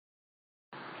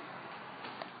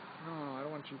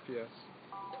GPS.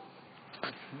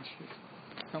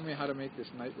 Tell me how to make this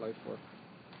nightlife work.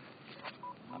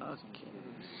 Okay.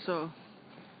 So,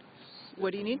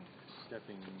 what do you need?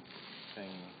 Stepping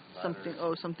thing. Something.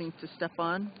 Oh, something to step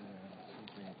on. Yeah,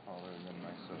 something taller than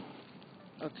myself.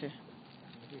 Okay.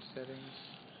 Do settings.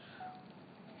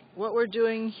 What we're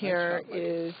doing here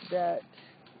is that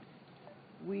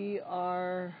we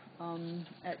are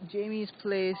at Jamie's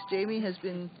place. Jamie has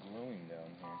been Glowing down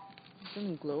here.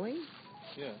 something glowing.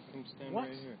 Yeah, come stand What?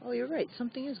 right here. Oh, you're right.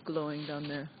 Something is glowing down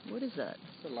there. What is that?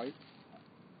 It's a light.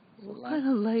 What kind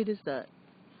of light is that?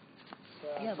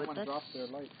 Yeah, but someone that's... dropped their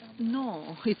light down there.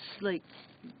 No, it's like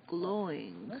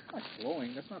glowing. That's not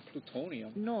glowing. That's not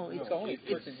plutonium. No, It's it's only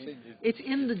it's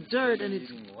in the dirt and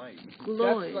it's light.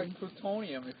 glowing. That's like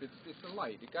plutonium. If it's a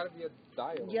light, it got to be a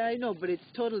diode. Yeah, I know, but it's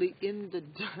totally in the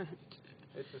dirt.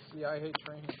 It's a CIA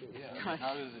training base. Yeah, I mean,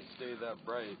 how does it stay that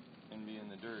bright and be in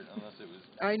the dirt unless it was...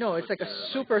 I know, it's like a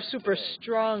super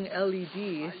strong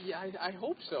LED. I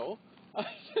hope so.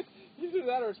 Either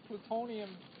that or it's plutonium.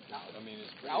 I mean,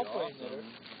 it's pretty alpha awesome. emitter.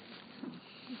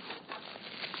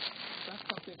 That's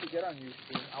something to get on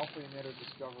YouTube. Alpha emitter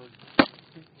discovered.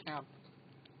 Camp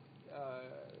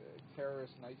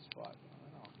terrorist night spot. I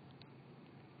don't know.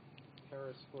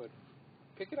 Terrorist hood.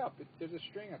 Pick it up. There's a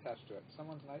string attached to it.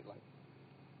 Someone's nightlight.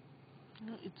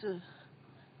 No, it's a...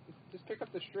 Just pick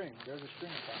up the string. There's a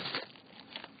string attached.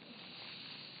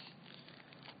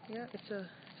 Yeah, it's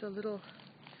a little...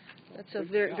 That's a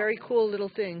very cool little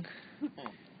thing. That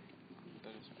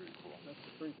is pretty cool. That's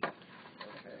pretty cool.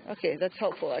 Okay, that's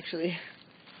helpful actually.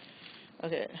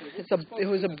 Okay, it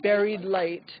was a buried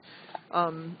light.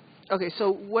 Okay,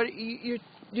 so what you're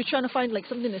trying to find, like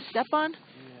something to step on?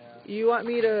 Yeah. You want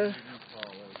me to?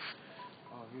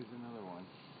 Oh, here's another one.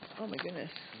 Oh my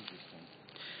goodness.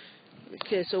 Interesting.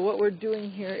 Okay, so what we're doing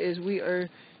here is we are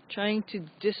trying to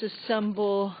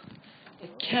disassemble a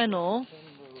kennel.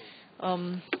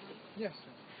 Yes.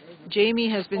 Jamie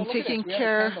has been taking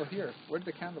care. Candle here. Where did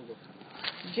the candle go?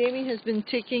 Jamie has been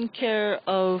taking care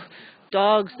of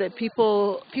dogs that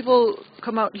people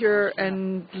come out here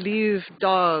and leave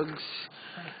dogs,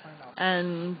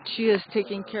 and she has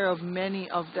taken care of many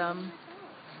of them.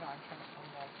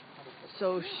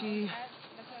 So she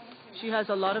has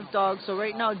a lot of dogs. So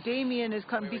right now Damien is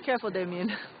coming. Be careful, Damien.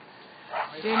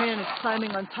 Damien is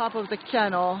climbing on top of the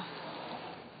kennel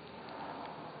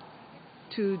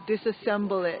to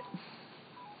disassemble it.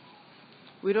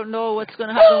 We don't know what's going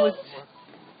to happen with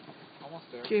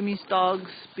Jamie's dogs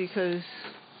because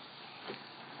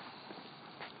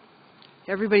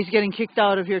everybody's getting kicked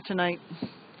out of here tonight.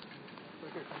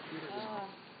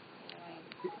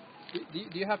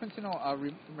 Do you happen to know,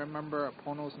 remember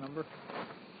Pono's number?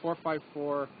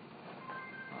 454,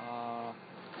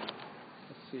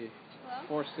 let's see,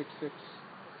 466.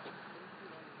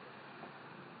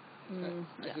 I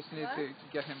just need to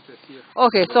get him to see it.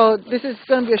 Okay, so this is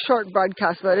going to be a short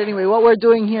broadcast, but anyway, what we're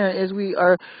doing here is we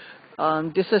are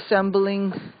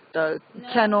disassembling the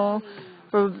kennel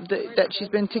that she's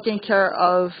been taking care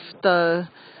of, the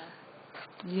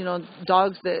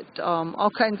dogs that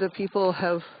all kinds of people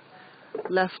have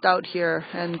left out here,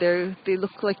 and they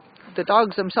look like, the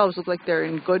dogs themselves look like they're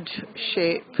in good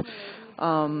shape.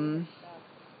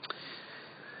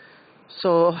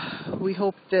 So we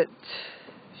hope that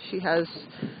she has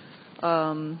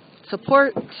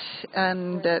support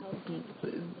and that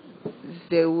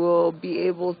they will be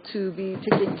able to be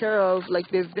taken care of like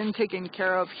they've been taken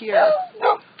care of here.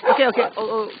 Okay.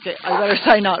 Okay. I gotta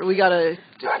sign out. We gotta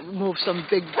move some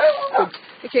big.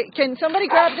 Okay, can somebody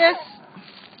grab this?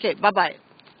 Okay, bye-bye.